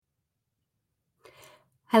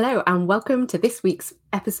Hello, and welcome to this week's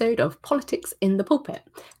episode of Politics in the Pulpit,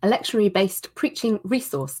 a lectionary-based preaching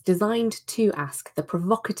resource designed to ask the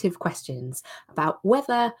provocative questions about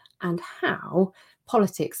whether and how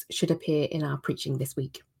politics should appear in our preaching this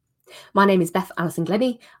week. My name is Beth Allison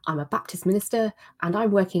Glennie. I'm a Baptist minister, and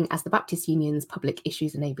I'm working as the Baptist Union's Public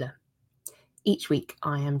Issues Enabler. Each week,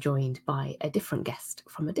 I am joined by a different guest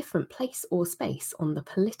from a different place or space on the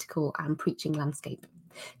political and preaching landscape.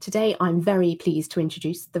 Today, I'm very pleased to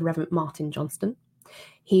introduce the Reverend Martin Johnston.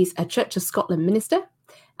 He's a Church of Scotland minister,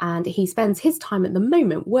 and he spends his time at the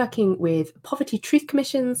moment working with Poverty Truth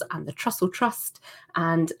Commissions and the Trussell Trust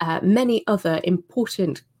and many other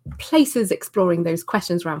important places exploring those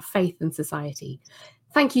questions around faith and society.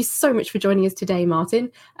 Thank you so much for joining us today,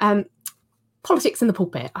 Martin. Politics in the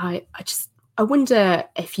Pulpit. I wonder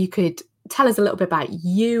if you could tell us a little bit about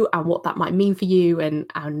you and what that might mean for you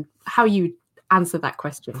and how you answer that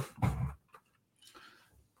question.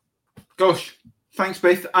 Gosh, thanks,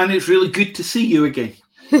 Beth. And it's really good to see you again.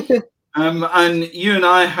 And you and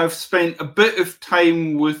I have spent a bit of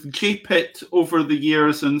time with JPIT over the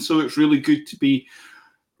years, and so it's really good to be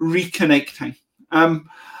reconnecting.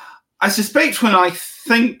 I suspect when I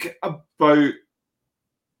think about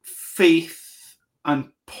faith and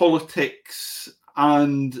politics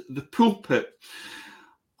and the pulpit,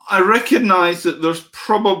 I recognise that there's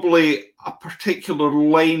probably a particular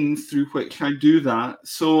line through which I do that.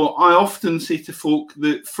 So I often say to folk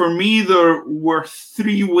that for me there were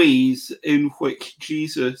three ways in which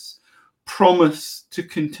Jesus promised to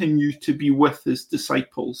continue to be with his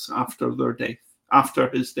disciples after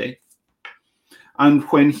his death, and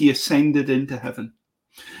when he ascended into heaven.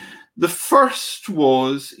 The first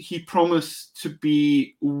was he promised to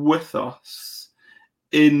be with us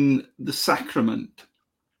in the sacrament.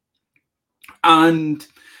 And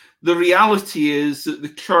the reality is that the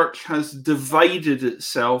church has divided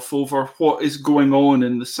itself over what is going on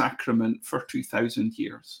in the sacrament for 2,000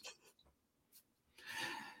 years.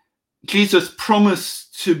 Jesus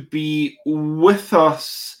promised to be with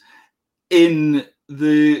us in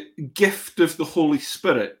the gift of the Holy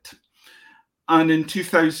Spirit. And in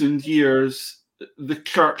 2,000 years, the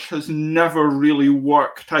church has never really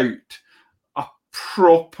worked out a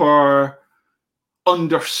proper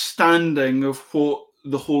understanding of what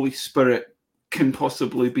the Holy Spirit can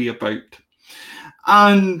possibly be about.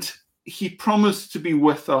 And he promised to be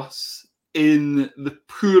with us in the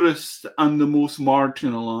poorest and the most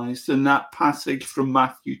marginalized in that passage from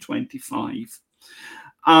Matthew 25.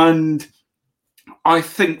 And I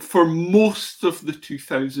think for most of the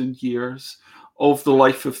 2,000 years of the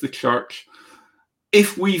life of the church,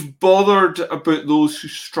 if we've bothered about those who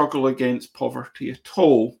struggle against poverty at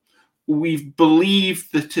all, we've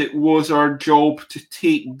believed that it was our job to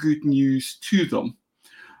take good news to them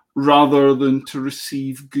rather than to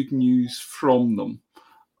receive good news from them.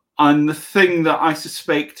 And the thing that I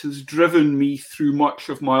suspect has driven me through much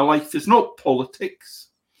of my life is not politics.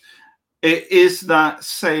 It is that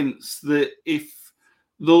sense that if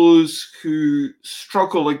those who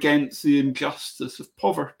struggle against the injustice of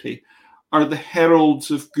poverty are the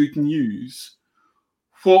heralds of good news,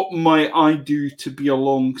 what might I do to be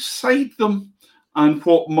alongside them, and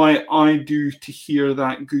what might I do to hear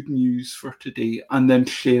that good news for today and then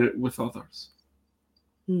share it with others?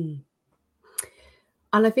 And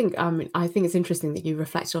I think it's interesting that you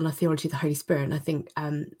reflect on a theology of the Holy Spirit. And I think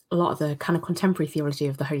a lot of the kind of contemporary theology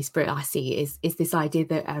of the Holy Spirit I see is this idea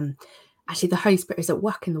that actually the Holy Spirit is at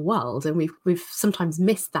work in the world, and we've sometimes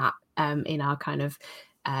missed that in our kind of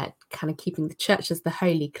keeping the church as the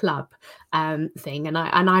holy club thing. And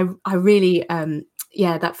I really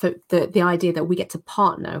that for the idea that we get to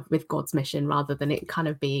partner with God's mission rather than it kind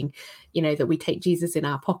of being, that we take Jesus in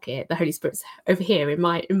our pocket, the Holy Spirit's over here in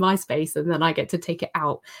my space, and then I get to take it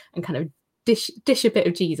out and kind of dish a bit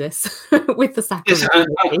of Jesus with the sacrament. Yes,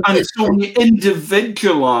 and so we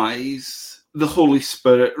individualize the Holy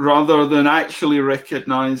Spirit rather than actually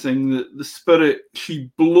recognizing that the Spirit,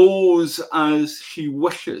 she blows as she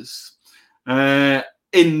wishes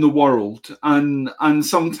in the world. And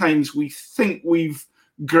sometimes we think we've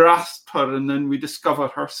grasped her and then we discover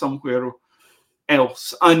her somewhere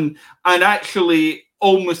else. And actually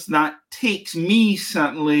almost that takes me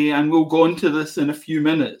certainly, and we'll go into this in a few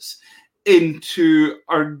minutes, into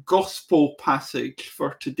our gospel passage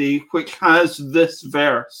for today, which has this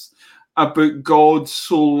verse about God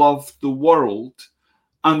so loved the world.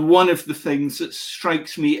 And one of the things that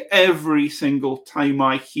strikes me every single time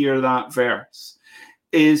I hear that verse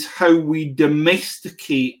is how we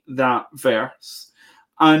domesticate that verse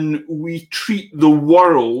and we treat the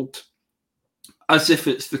world as if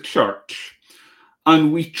it's the church.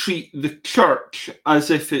 and we treat the church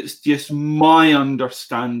as if it's just my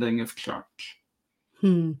understanding of church.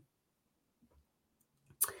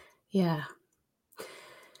 Yeah.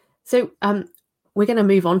 So we're going to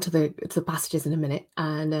move on to the passages in a minute,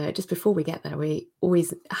 and just before we get there, we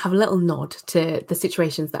always have a little nod to the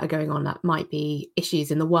situations that are going on that might be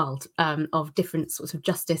issues in the world of different sorts of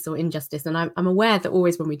justice or injustice. And I'm aware that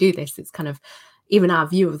always when we do this, it's kind of even our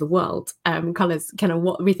view of the world colours kind of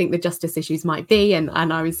what we think the justice issues might be. And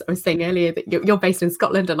I was saying earlier that you're based in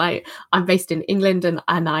Scotland and I'm based in England, and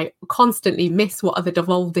I constantly miss what are the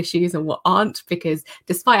devolved issues and what aren't, because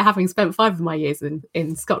despite having spent 5 of my years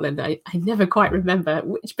in Scotland, I never quite remember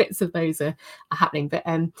which bits of those are happening. But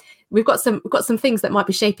we've got some things that might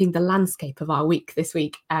be shaping the landscape of our week this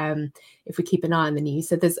week if we keep an eye on the news.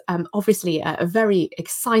 So there's obviously a very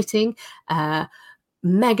exciting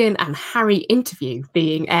Meghan and Harry interview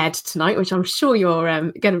being aired tonight, which I'm sure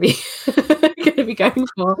you're going to be going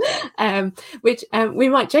for, which we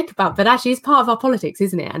might joke about, but actually is part of our politics,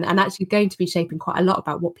 isn't it? And actually going to be shaping quite a lot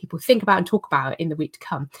about what people think about and talk about in the week to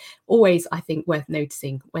come. Always, I think, worth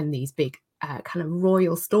noticing when these big kind of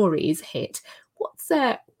royal stories hit.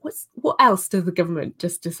 What else does the government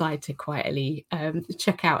just decide to quietly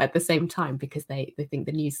check out at the same time because they think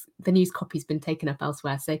the news copy's been taken up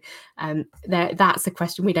elsewhere? So that's a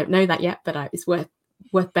question. We don't know that yet, but it's worth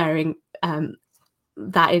bearing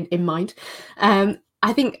that in mind.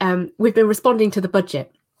 I think we've been responding to the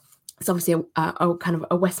budget. It's obviously a kind of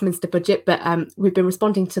a Westminster budget, but we've been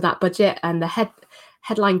responding to that budget and the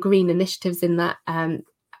headline green initiatives in that.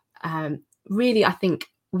 Really, I think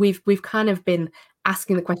we've kind of been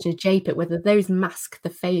asking the question of JPIT whether those mask the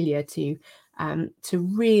failure to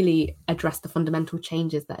really address the fundamental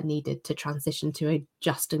changes that are needed to transition to a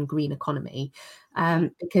just and green economy,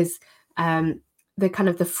 because the kind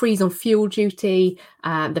of the freeze on fuel duty,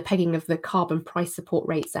 the pegging of the carbon price support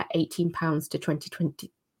rates at £18 to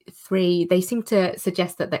 2023, they seem to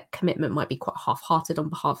suggest that that commitment might be quite half-hearted on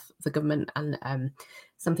behalf of the government, and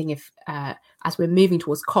something if as we're moving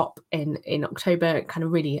towards COP in October, kind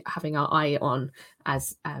of really having our eye on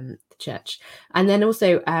as the church. And then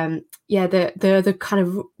also the kind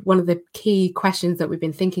of one of the key questions that we've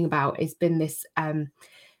been thinking about has been this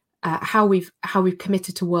how we've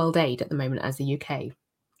committed to world aid at the moment as the UK.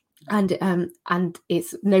 And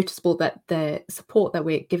it's noticeable that the support that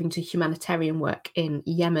we're giving to humanitarian work in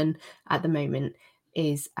Yemen at the moment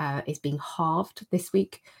is being halved this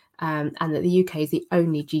week, and that the UK is the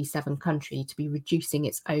only G7 country to be reducing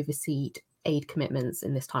its overseas aid commitments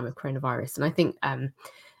in this time of coronavirus. And I think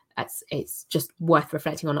it's just worth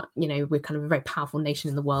reflecting on. We're kind of a very powerful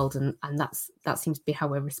nation in the world, and that seems to be how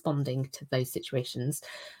we're responding to those situations.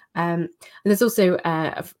 And there's also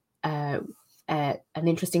an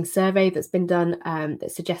interesting survey that's been done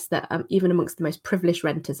that suggests that even amongst the most privileged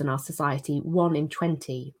renters in our society, 1 in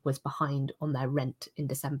 20 was behind on their rent in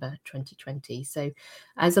December 2020. So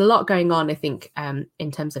there's a lot going on, I think,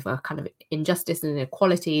 in terms of a kind of injustice and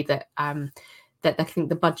inequality that I think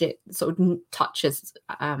the budget sort of touches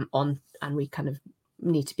on, and we kind of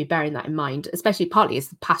need to be bearing that in mind, especially partly as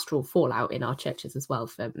the pastoral fallout in our churches as well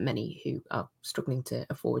for many who are struggling to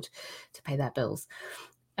afford to pay their bills.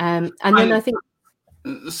 And then I think,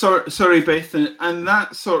 sorry, Beth, and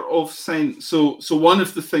that sort of sense. So one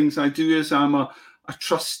of the things I do is I'm a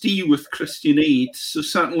trustee with Christian Aid. So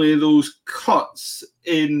certainly those cuts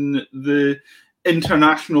in the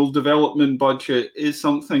international development budget is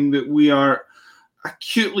something that we are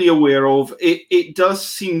acutely aware of. It does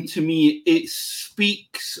seem to me it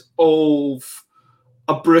speaks of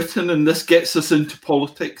a Britain, and this gets us into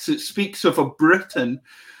politics. It speaks of a Britain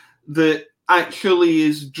that actually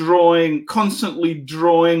is constantly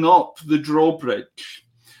drawing up the drawbridge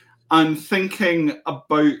and thinking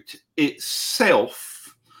about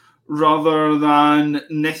itself rather than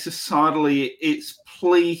necessarily its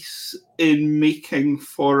place in making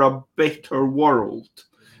for a better world.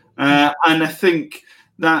 And I think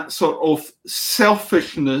that sort of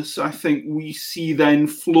selfishness, I think we see then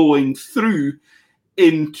flowing through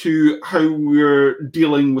into how we're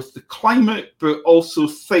dealing with the climate, but also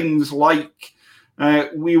things like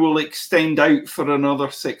we will extend out for another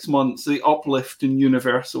 6 months the uplift in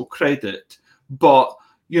universal credit. But,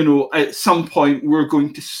 at some point we're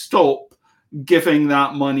going to stop giving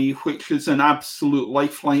that money, which is an absolute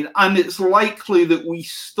lifeline. And it's likely that we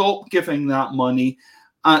stop giving that money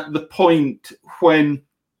at the point when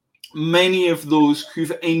many of those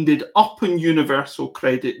who've ended up in universal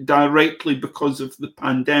credit directly because of the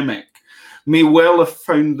pandemic may well have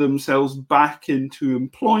found themselves back into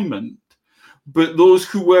employment. But those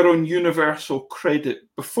who were on universal credit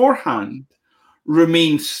beforehand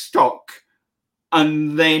remain stuck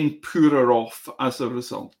and then poorer off as a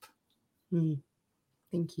result.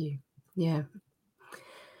 Thank you. Yeah.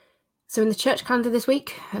 So in the church calendar this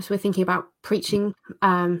week, as we're thinking about preaching,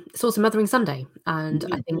 it's also Mothering Sunday. And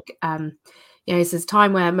I think, it's a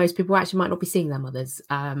time where most people actually might not be seeing their mothers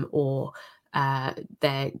or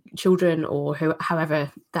their children or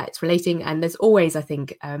however that's relating. And there's always, I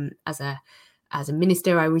think, as a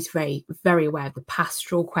minister, I was very, very aware of the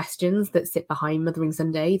pastoral questions that sit behind Mothering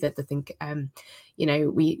Sunday. That I think,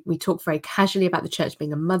 we talk very casually about the church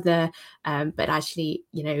being a mother, but actually,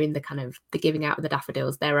 in the kind of the giving out of the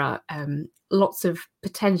daffodils, there are lots of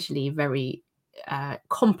potentially very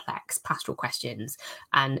complex pastoral questions,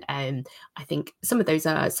 and I think some of those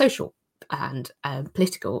are social and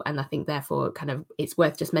political, and I think therefore kind of it's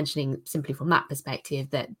worth just mentioning simply from that perspective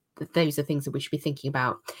that those are things that we should be thinking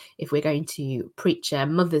about if we're going to preach a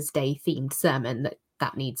Mother's Day themed sermon,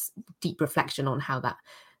 that needs deep reflection on how that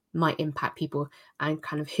might impact people, and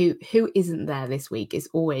kind of who isn't there this week is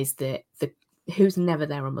always the who's never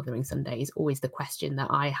there on Mothering Sunday is always the question that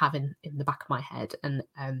I have in the back of my head, and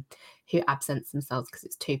who absents themselves because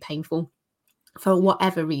it's too painful for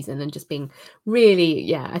whatever reason, and just being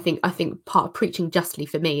really, I think part of preaching justly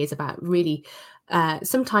for me is about really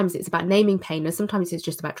sometimes it's about naming pain, and sometimes it's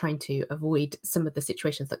just about trying to avoid some of the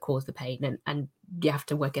situations that cause the pain, and you have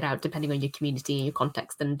to work it out depending on your community and your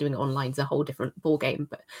context, and doing it online is a whole different ball game.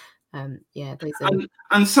 But those are...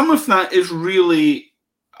 and some of that is really,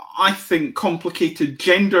 I think, complicated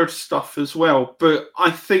gendered stuff as well. But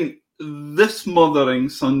I think this Mothering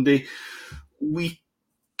Sunday, we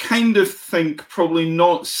kind of think probably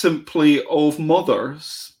not simply of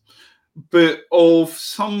mothers, but of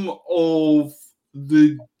some of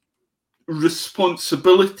the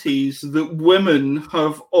responsibilities that women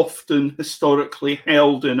have often historically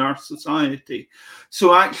held in our society.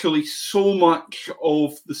 So actually so much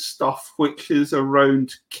of the stuff which is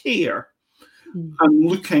around care and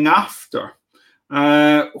looking after,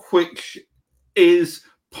 which is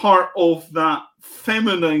part of that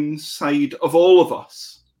feminine side of all of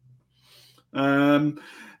us,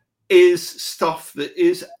 is stuff that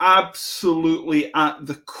is absolutely at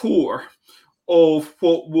the core of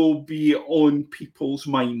what will be on people's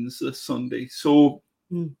minds this Sunday. So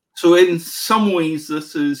in some ways,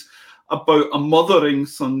 this is about a Mothering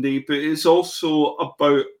Sunday, but it's also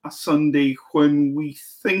about a Sunday when we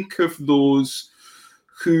think of those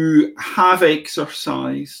who have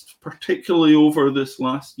exercised, particularly over this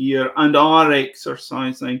last year, and are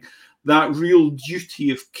exercising that real duty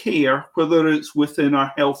of care, whether it's within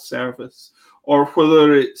our health service or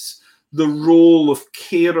whether it's the role of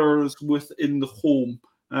carers within the home.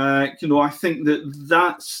 I think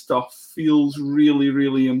that stuff feels really,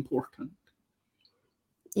 really important.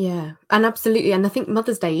 Yeah, and absolutely. And I think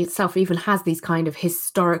Mother's Day itself even has these kind of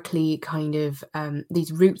historically kind of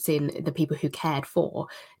these roots in the people who cared for,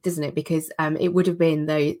 doesn't it? Because it would have been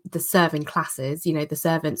the serving classes, the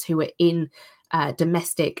servants who were in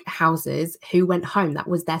domestic houses who went home. That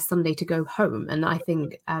was their Sunday to go home. And I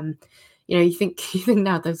think, you think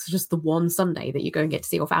now there's just the one Sunday that you go and get to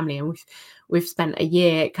see your family, and we've spent a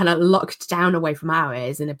year kind of locked down away from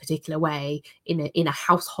ours in a particular way in a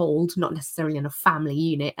household, not necessarily in a family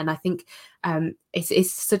unit. And I think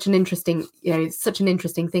it's such an interesting,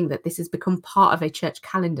 thing that this has become part of a church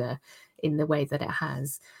calendar in the way that it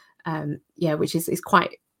has, which is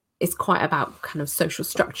quite. It's quite about kind of social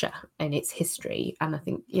structure and its history. And I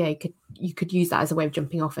think, you could use that as a way of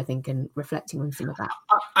jumping off, I think, and reflecting on some of that.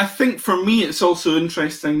 I think for me, it's also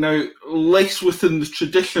interesting now, less within the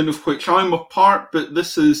tradition of which I'm a part, but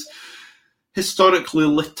this is historically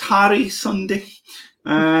Laetare Sunday,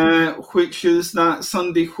 which is that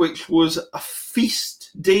Sunday which was a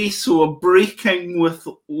feast day, so a breaking with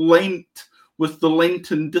Lent, with the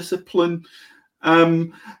Lenten discipline.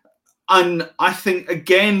 And I think,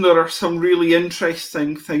 again, there are some really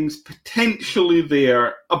interesting things potentially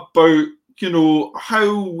there about,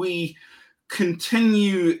 how we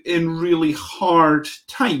continue in really hard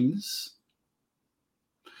times,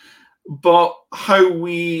 but how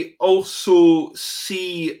we also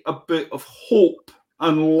see a bit of hope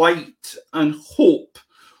and light and hope,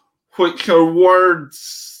 which are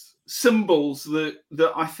words, symbols that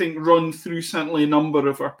I think run through certainly a number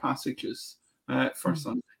of our passages for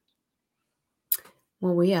Sunday.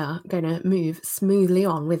 Well, we are going to move smoothly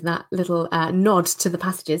on with that little nod to the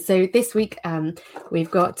passages. So this week we've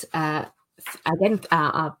got, again,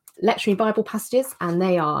 our lectionary Bible passages, and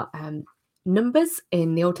they are Numbers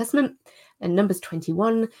in the Old Testament and Numbers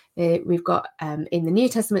 21. We've got in the New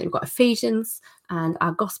Testament, we've got Ephesians, and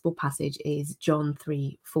our gospel passage is John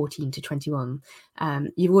 3:14 to 21.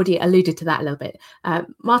 You've already alluded to that a little bit.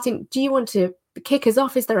 Martin, do you want to kick us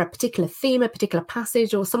off, is there a particular theme, a particular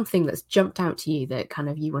passage, or something that's jumped out to you that kind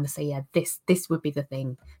of you want to say, yeah, this would be the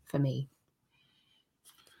thing for me?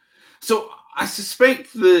 So I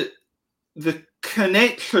suspect that the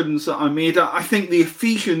connections that I made, I think the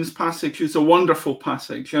Ephesians passage is a wonderful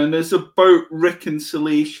passage, and it's about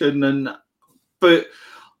reconciliation. But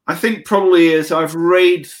I think probably as I've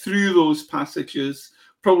read through those passages,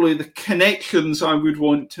 probably the connections I would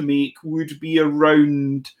want to make would be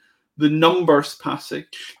around the Numbers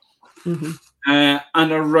passage, and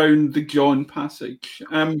around the John passage,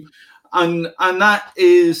 and that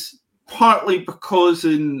is partly because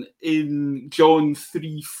in John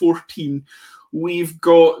 3:14 we've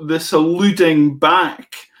got this alluding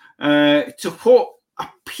back to what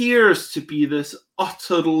appears to be this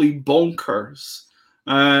utterly bonkers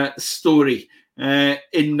story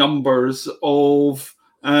in Numbers of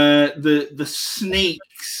the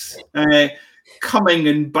snakes coming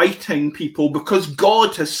and biting people because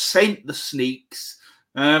God has sent the snakes.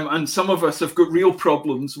 And some of us have got real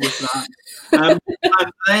problems with that.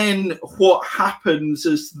 And then what happens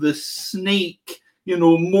is the snake,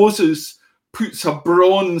 Moses puts a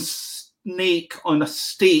bronze snake on a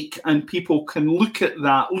stake, and people can look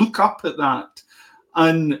up at that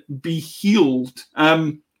and be healed.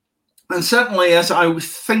 And certainly as I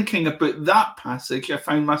was thinking about that passage, I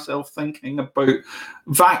found myself thinking about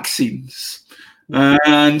vaccines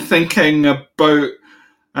and thinking about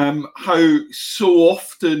how so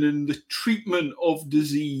often in the treatment of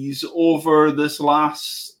disease over this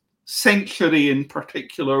last century in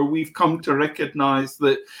particular, we've come to recognize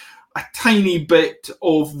that a tiny bit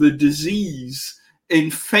of the disease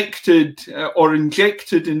infected or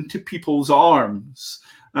injected into people's arms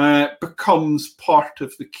becomes part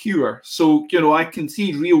of the cure. So, I can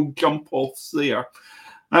see real jump-offs there.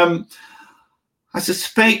 I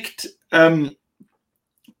suspect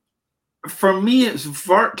for me, it's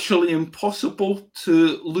virtually impossible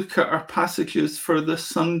to look at our passages for this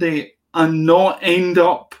Sunday and not end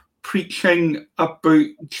up preaching about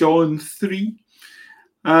John 3.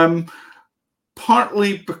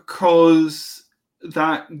 Partly because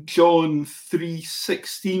that John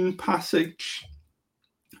 3:16 passage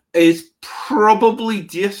is probably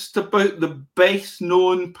just about the best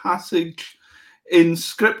known passage in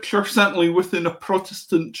Scripture, certainly within a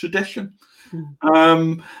Protestant tradition.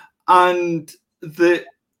 And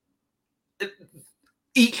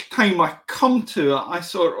each time I come to it, I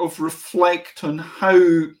sort of reflect on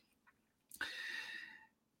how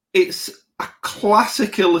it's a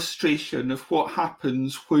classic illustration of what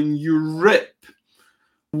happens when you rip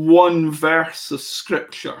one verse of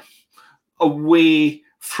Scripture away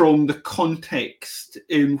from the context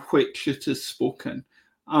in which it is spoken.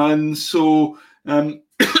 And so,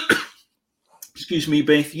 excuse me,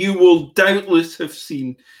 Beth, you will doubtless have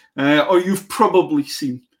seen, or you've probably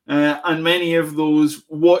seen, and many of those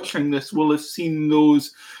watching this will have seen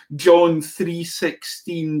those John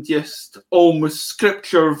 3:16 just almost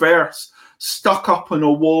scripture verse stuck up on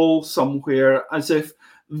a wall somewhere, as if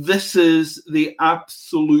this is the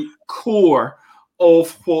absolute core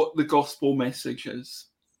of what the gospel message is.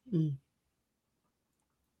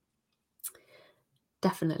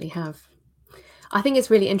 Definitely have. I think it's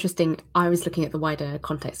really interesting. I was looking at the wider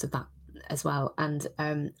context of that as well, and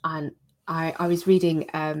I was reading.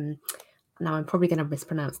 Now I'm probably going to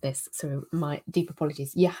mispronounce this, so my deep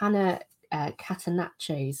apologies. Johanna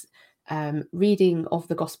Catanacci's reading of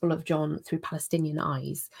the Gospel of John through Palestinian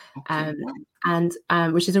eyes, and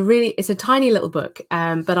which is it's a tiny little book,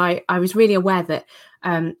 but I was really aware that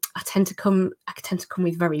I tend to come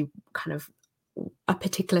with very kind of a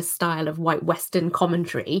particular style of white Western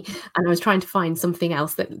commentary, and I was trying to find something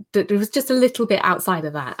else that was just a little bit outside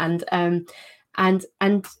of that, and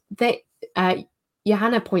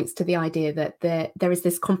Johanna points to the idea that there is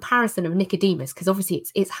this comparison of Nicodemus, because obviously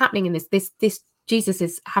it's happening in this Jesus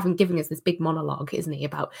is giving us this big monologue, isn't he,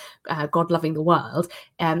 about God loving the world,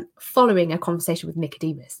 following a conversation with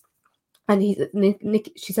Nicodemus. And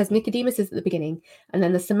she says Nicodemus is at the beginning, and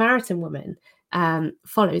then the Samaritan woman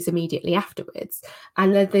follows immediately afterwards.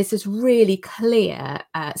 And there's this really clear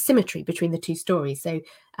symmetry between the two stories. So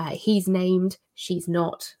he's named, she's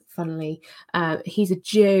not, funnily. He's a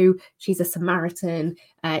Jew, she's a Samaritan.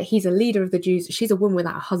 He's a leader of the Jews, she's a woman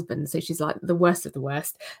without a husband, so she's like the worst of the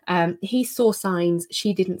worst. He saw signs,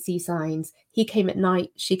 she didn't see signs. He came at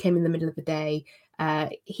night, she came in the middle of the day.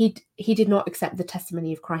 He did not accept the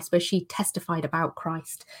testimony of Christ, but she testified about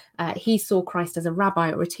Christ. He saw Christ as a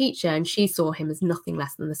rabbi or a teacher, and she saw him as nothing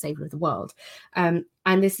less than the savior of the world. And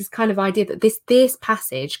this is kind of idea that this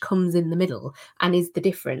passage comes in the middle and is the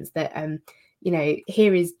difference, that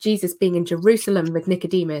here is Jesus being in Jerusalem with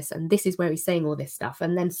Nicodemus, and this is where he's saying all this stuff,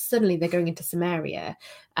 and then suddenly they're going into Samaria,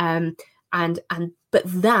 but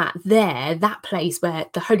that place where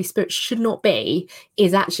the Holy Spirit should not be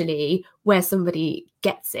is actually where somebody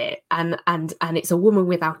gets it, and it's a woman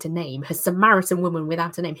without a name, a Samaritan woman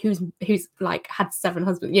without a name, who's like had 7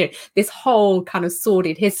 husbands. This whole kind of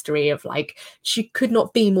sordid history of like she could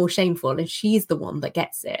not be more shameful, and she's the one that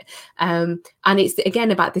gets it. And it's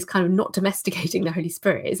again about this kind of not domesticating the Holy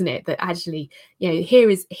Spirit, isn't it? That actually, here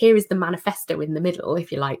is the manifesto in the middle,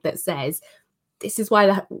 if you like, that says, this is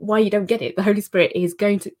why you don't get it. The Holy Spirit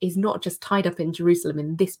is not just tied up in Jerusalem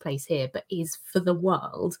in this place here, but is for the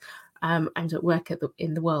world, and at work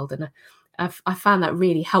in the world. And I found that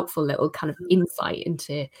really helpful little kind of insight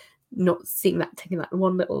into not seeing that, taking that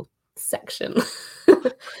one little section.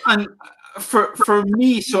 And for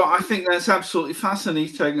me, so I think that's absolutely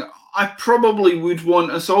fascinating. I probably would want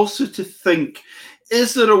us also to think,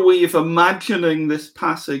 is there a way of imagining this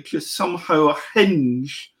passage as somehow a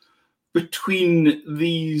hinge between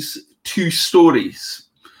these 2 stories?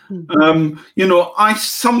 I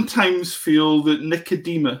sometimes feel that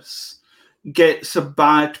Nicodemus gets a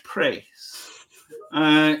bad press.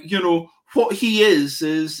 What he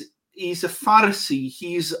is he's a Pharisee.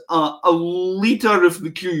 He's a leader of the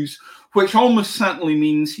Jews, which almost certainly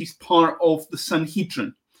means he's part of the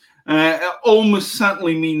Sanhedrin. It almost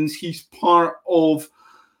certainly means he's part of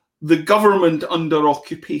the government under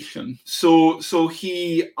occupation. So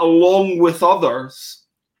he, along with others,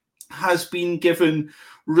 has been given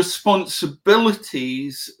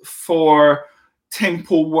responsibilities for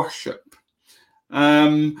temple worship.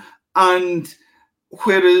 And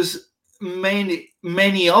whereas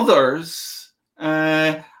many others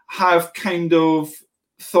have kind of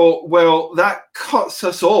thought, well, that cuts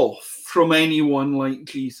us off from anyone like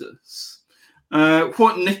Jesus.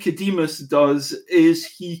 What Nicodemus does is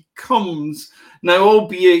he comes, now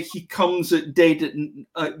albeit he comes at dead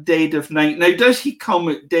of night. Now, does he come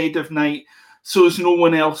at dead of night so as no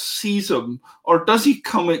one else sees him? Or does he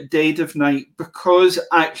come at dead of night because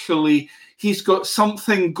actually he's got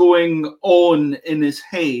something going on in his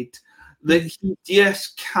head that he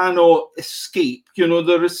just cannot escape?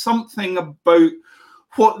 There is something about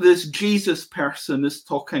what this Jesus person is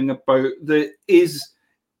talking about that is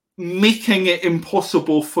making it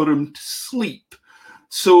impossible for him to sleep.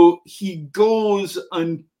 So he goes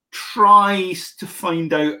and tries to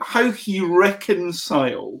find out how he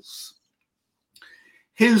reconciles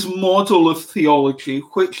his model of theology,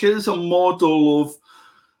 which is a model of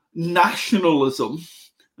nationalism,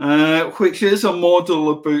 which is a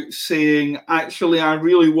model about saying, actually, I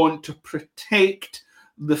really want to protect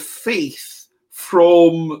the faith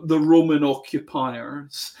from the Roman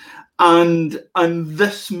occupiers, and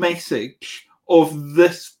this message of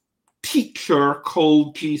this teacher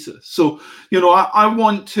called Jesus. So, I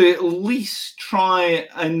want to at least try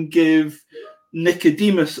and give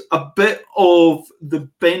Nicodemus a bit of the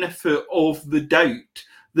benefit of the doubt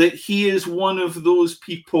that he is one of those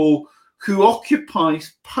people who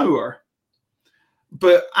occupies power,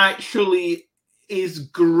 but actually is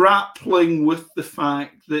grappling with the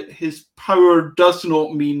fact that his power does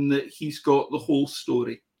not mean that he's got the whole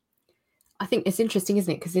story. I think it's interesting,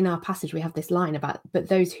 isn't it? Because in our passage, we have this line about, but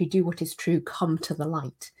those who do what is true come to the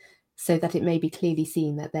light, so that it may be clearly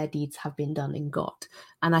seen that their deeds have been done in God.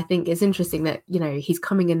 And I think it's interesting that, he's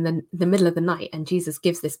coming in the middle of the night, and Jesus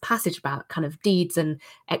gives this passage about kind of deeds and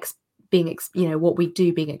what we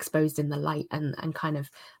do being exposed in the light, and kind of,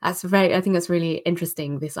 I think that's really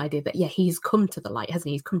interesting, this idea that, he's come to the light, hasn't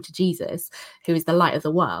he? He's come to Jesus, who is the light of the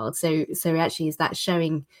world. So actually is that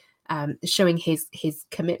showing his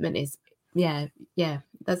commitment is,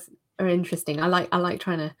 that's very interesting. I like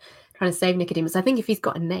trying to save Nicodemus. I think if he's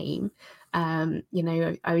got a name, I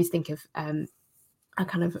always think of a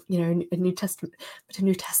kind of, a New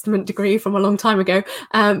Testament degree from a long time ago.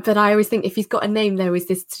 But I always think if he's got a name, there was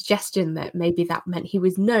this suggestion that maybe that meant he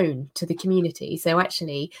was known to the community. So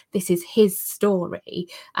actually, this is his story,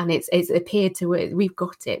 and it's appeared to, we've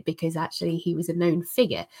got it because actually he was a known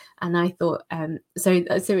figure. And I thought, so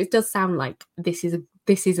it does sound like this is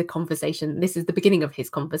a conversation. This is the beginning of his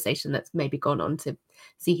conversation that's maybe gone on to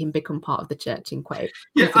see him become part of the church in quite.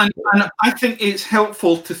 And I think it's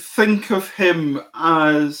helpful to think of him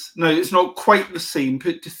as, now it's not quite the same,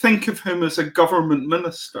 but to think of him as a government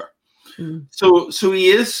minister. Mm. So he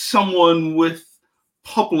is someone with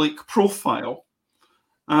public profile.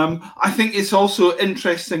 I think it's also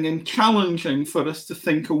interesting and challenging for us to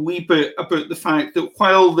think a wee bit about the fact that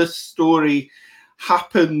while this story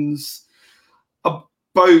happens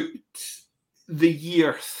about the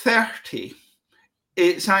year 30,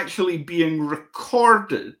 it's actually being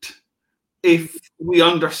recorded, if we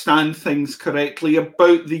understand things correctly,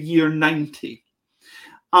 about the year 90.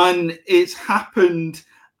 And it's happened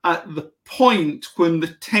at the point when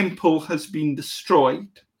the temple has been destroyed,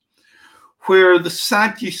 where the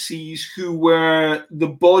Sadducees, who were the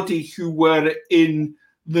body who were in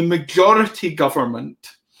the majority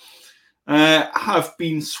government, have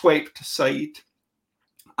been swept aside,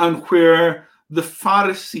 and where the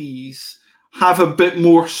Pharisees have a bit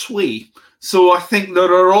more sway. So I think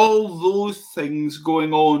there are all those things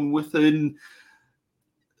going on within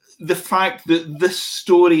the fact that this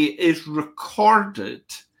story is recorded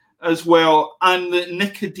as well, and that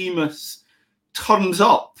Nicodemus turns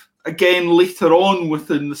up again later on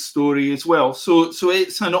within the story as well. So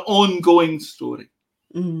it's an ongoing story.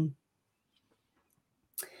 I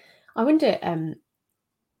wonder,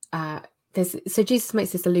 so Jesus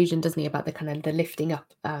makes this allusion, doesn't he, about the kind of the lifting up,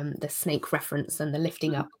 the snake reference and the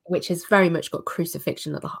lifting up, which has very much got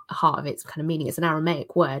crucifixion at the heart of its kind of meaning. It's an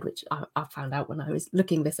Aramaic word, which I found out when I was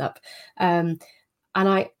looking this up. And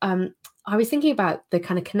I was thinking about the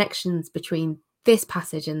kind of connections between this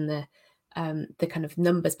passage and the kind of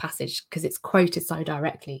Numbers passage, because it's quoted so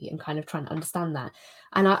directly, and kind of trying to understand that.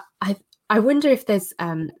 And I wonder if there's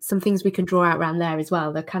some things we can draw out around there as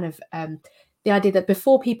well. The kind of the idea that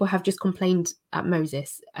before people have just complained at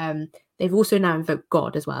Moses, they've also now invoked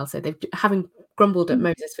God as well. So they've, having grumbled at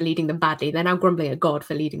Moses for leading them badly, they're now grumbling at God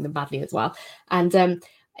for leading them badly as well. And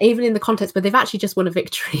even in the context where they've actually just won a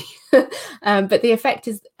victory, but the effect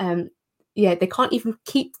is, they can't even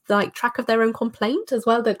keep like track of their own complaint as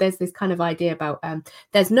well. That there's this kind of idea about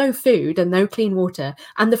there's no food and no clean water,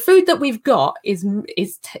 and the food that we've got is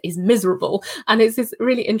miserable. And it's this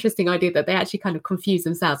really interesting idea that they actually kind of confuse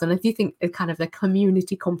themselves. And I do think kind of the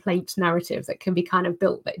community complaint narrative that can be kind of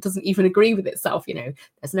built that it doesn't even agree with itself. You know,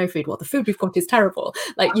 there's no food. Well, the food we've got is terrible.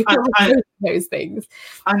 Like you can't those things.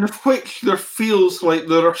 And of which there feels like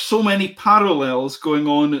there are so many parallels going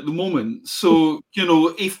on at the moment. So, you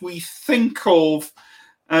know, if we think of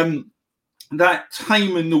that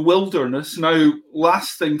time in the wilderness now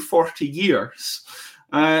lasting 40 years,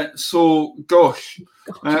 so gosh,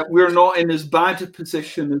 we're not in as bad a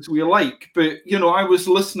position as we like. But, you know, I was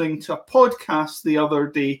listening to a podcast the other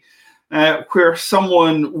day where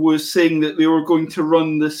someone was saying that they were going to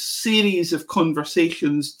run this series of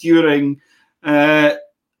conversations during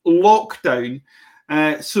lockdown.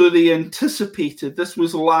 So they anticipated, this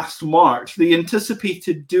was last March, they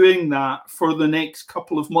anticipated doing that for the next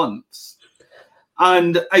couple of months.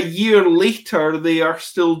 And a year later, they are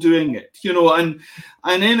still doing it, you know, and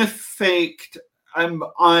in effect,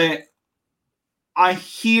 I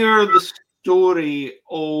hear the story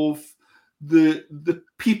of the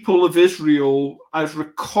people of Israel as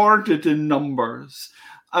recorded in Numbers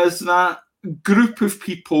as that group of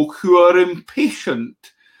people who are impatient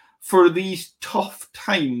for these tough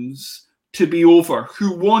times to be over,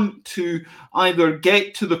 who want to either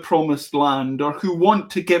get to the promised land or who want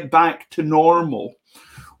to get back to normal,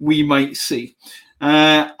 we might say.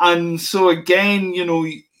 And so again, you know,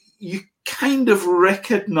 you kind of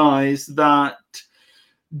recognize that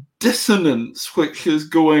dissonance which is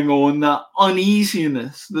going on, that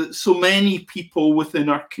uneasiness that so many people within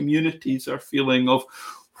our communities are feeling of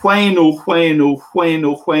when will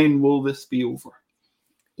this be over?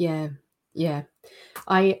 Yeah.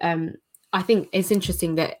 I think it's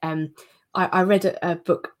interesting that I read a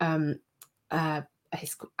book,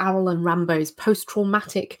 it's Arroll and Rambo's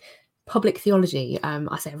Post-Traumatic Public Theology.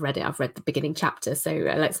 I say I've read it. I've read the beginning chapter, so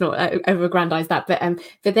let's not over-aggrandize that. But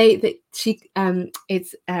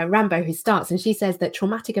it's Rambo who starts, and she says that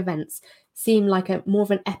traumatic events seem like more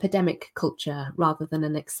of an epidemic culture rather than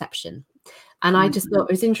an exception. And I just thought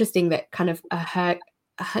it was interesting that kind of her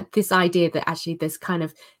this idea that actually there's kind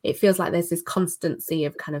of, it feels like there's this constancy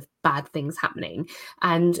of kind of bad things happening,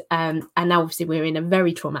 and now obviously we're in a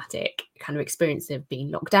very traumatic kind of experience of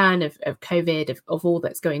being locked down, of COVID, of all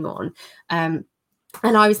that's going on, and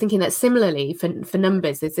I was thinking that similarly for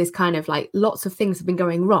Numbers, there's this kind of like lots of things have been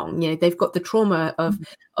going wrong. You know, they've got the trauma of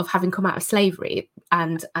having come out of slavery,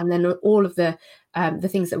 and then all of the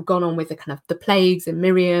things that have gone on with the kind of the plagues and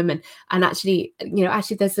Miriam, and actually, you know,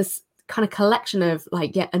 actually there's this kind of collection of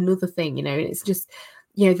like yet another thing, you know, and it's just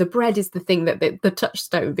the bread is the thing that the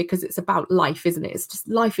touchstone, because it's about life, isn't it? It's just,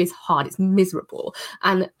 life is hard, it's miserable,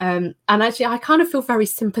 and actually I kind of feel very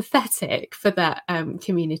sympathetic for that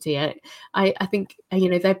community. I think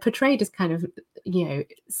they're portrayed as kind of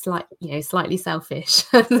slightly selfish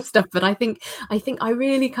and stuff, but I think I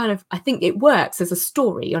really kind of, I think it works as a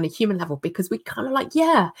story on a human level, because we kind of like,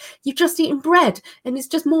 yeah, you've just eaten bread and it's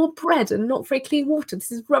just more bread and not very clean water,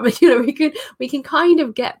 this is rubbish. We can kind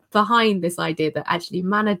of get behind this idea that actually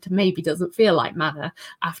manna maybe doesn't feel like manna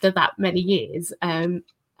after that many years, and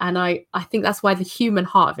I think that's why the human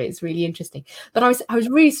heart of it is really interesting. But I was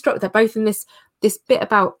really struck that both in this bit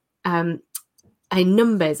about in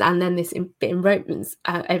Numbers, and then this bit in Romans,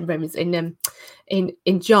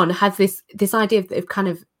 in John, has this idea of kind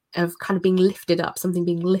of being lifted up, something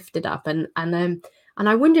being lifted up, and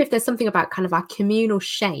I wonder if there's something about kind of our communal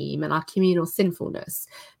shame and our communal sinfulness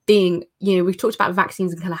being, we've talked about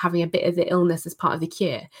vaccines and kind of having a bit of the illness as part of the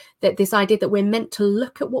cure, that this idea that we're meant to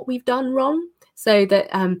look at what we've done wrong, so that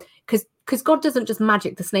because God doesn't just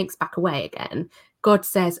magic the snakes back away again. God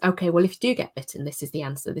says, okay, well, if you do get bitten, this is the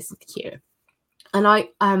answer, this is the cure. And I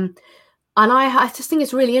just think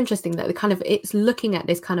it's really interesting that it's looking at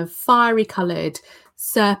this kind of fiery coloured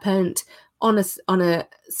serpent on a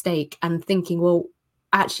stake and thinking, well,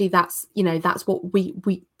 actually that's what we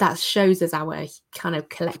that shows us our kind of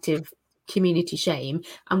collective community shame.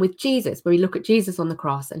 And with Jesus, where we look at Jesus on the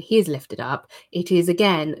cross and he is lifted up, it is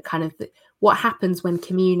again kind of what happens when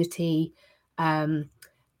community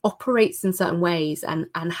operates in certain ways and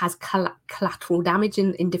has collateral damage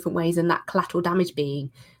in different ways, and that collateral damage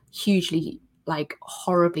being hugely, like,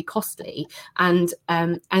 horribly costly, and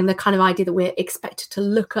the kind of idea that we're expected to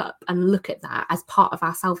look up and look at that as part of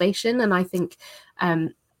our salvation. And I think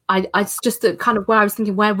it's just kind of where I was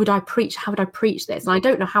thinking, where would I preach? How would I preach this? And I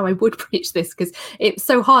don't know how I would preach this, because it's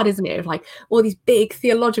so hard, isn't it? Of like all these big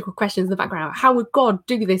theological questions in the background. How would God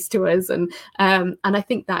do this to us? And I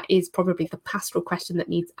think that is probably the pastoral question that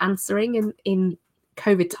needs answering in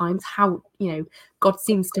COVID times. How, God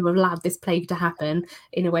seems to have allowed this plague to happen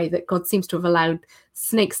in a way that God seems to have allowed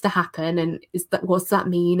snakes to happen. And what's that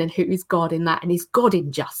mean? And who is God in that? And is God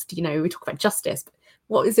unjust? We talk about justice, but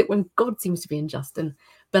what is it when God seems to be unjust?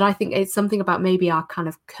 But I think it's something about maybe our kind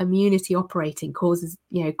of community operating causes,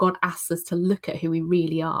 God asks us to look at who we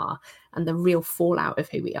really are and the real fallout of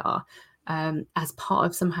who we are, as part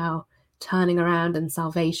of somehow turning around and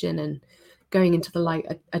salvation and going into the light.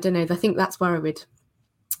 I don't know. I think that's where I would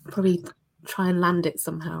probably try and land it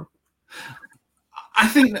somehow. I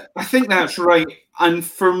think that's right. And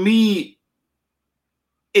for me,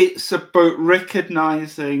 it's about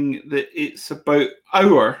recognizing that it's about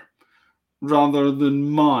our rather than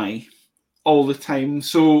my all the time.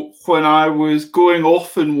 So when I was going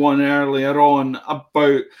off in one earlier on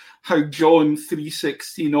about how John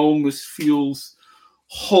 3:16 almost feels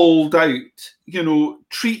hauled out,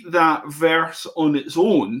 treat that verse on its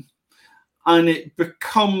own and it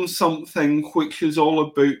becomes something which is all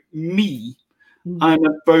about me and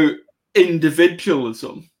about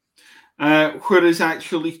individualism. Whereas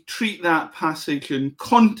actually treat that passage in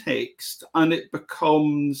context and it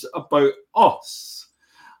becomes about us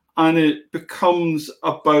and it becomes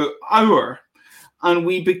about our. And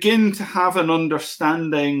we begin to have an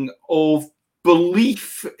understanding of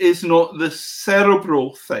belief is not the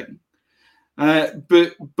cerebral thing,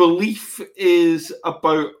 but belief is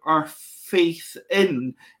about our faith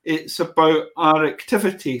in, it's about our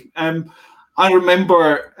activity. I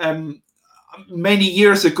remember many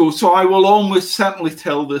years ago, so I will almost certainly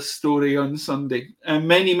tell this story on Sunday.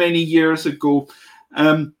 Many years ago,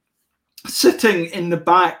 sitting in the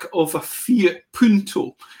back of a Fiat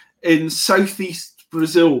Punto in southeast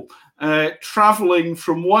Brazil, traveling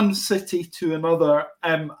from one city to another,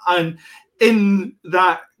 and in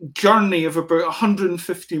that journey of about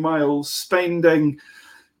 150 miles, spending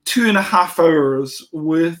 2.5 hours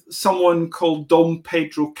with someone called Dom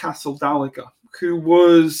Pedro Casaldaliga, who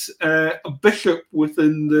was a bishop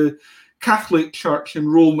within the Catholic Church in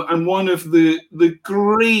Rome and one of the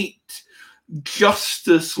great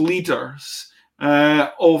justice leaders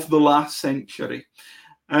of the last century.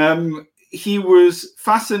 He was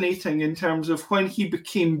fascinating in terms of when he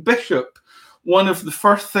became bishop, one of the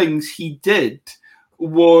first things he did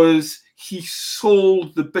was he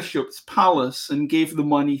sold the bishop's palace and gave the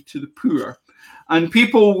money to the poor. And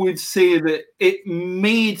people would say that it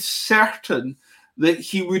made certain that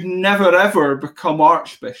he would never, ever become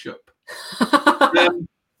archbishop.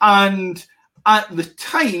 And at the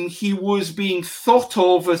time, he was being thought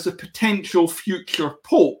of as a potential future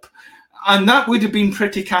pope. And that would have been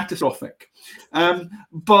pretty catastrophic.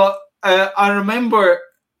 But I remember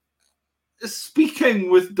speaking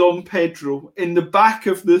with Dom Pedro in the back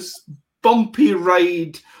of this bumpy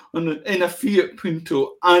ride in a Fiat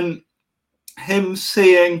Punto, and him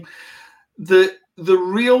saying that the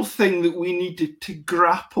real thing that we needed to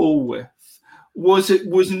grapple with was it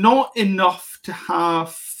was not enough to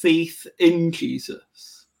have faith in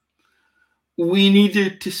Jesus. We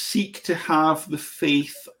needed to seek to have the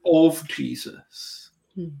faith of Jesus.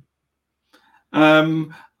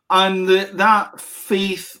 And that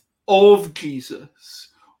faith of Jesus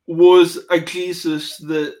was a Jesus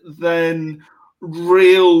that then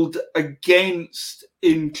railed against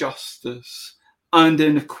injustice and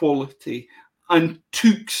inequality and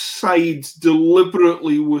took sides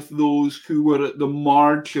deliberately with those who were at the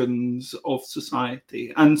margins of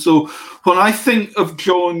society. And so when I think of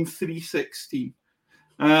John 3:16,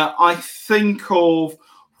 I think of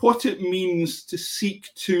what it means to seek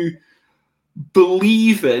to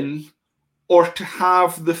believe in or to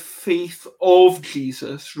have the faith of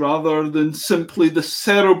Jesus rather than simply the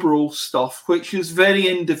cerebral stuff, which is very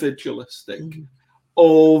individualistic,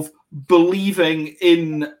 of believing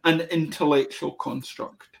in an intellectual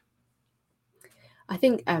construct. I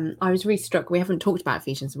think I was really struck. We haven't talked about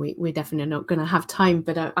Ephesians. We're definitely not going to have time,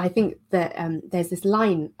 but I think that there's this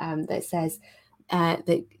line that says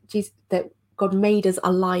that God made us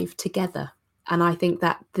alive together. And I think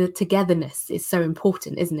that the togetherness is so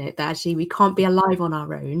important, isn't it? That actually we can't be alive on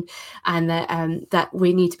our own, and that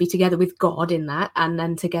we need to be together with God in that, and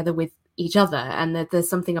then together with each other. And that there's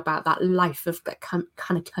something about that life of that kind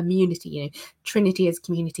of community, you know, Trinity as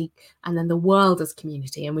community, and then the world as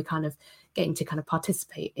community, and we're kind of getting to kind of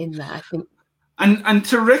participate in that, I think. And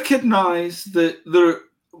to recognize that there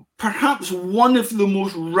perhaps one of the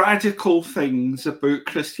most radical things about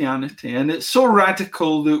Christianity, and it's so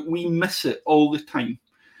radical that we miss it all the time,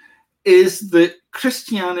 is that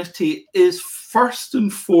Christianity is first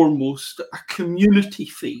and foremost a community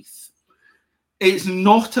faith. It's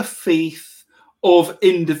not a faith of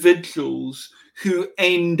individuals who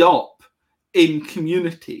end up in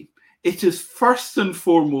community. It is first and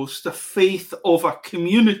foremost a faith of a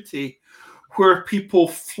community where people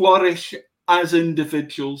flourish as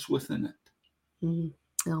individuals within it.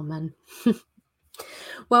 Amen.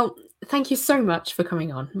 Well, thank you so much for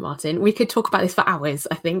coming on, Martin. We could talk about this for hours,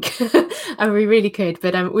 I think, and we really could.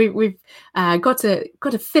 But we've got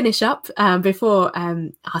to finish up before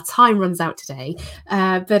our time runs out today.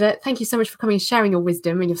 But thank you so much for coming and sharing your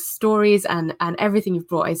wisdom and your stories and everything you've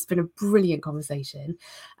brought. It's been a brilliant conversation.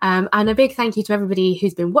 And a big thank you to everybody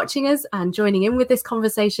who's been watching us and joining in with this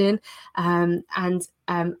conversation, and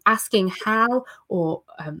asking how or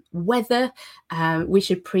whether we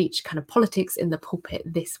should preach kind of politics in the pulpit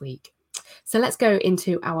this week. So let's go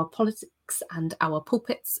into our politics and our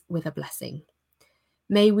pulpits with a blessing.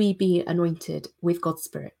 May we be anointed with God's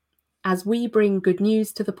Spirit as we bring good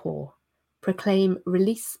news to the poor, proclaim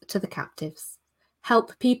release to the captives,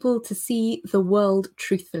 help people to see the world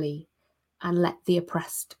truthfully, and let the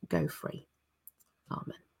oppressed go free.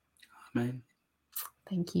 Amen. Amen.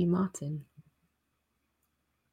 Thank you, Martin.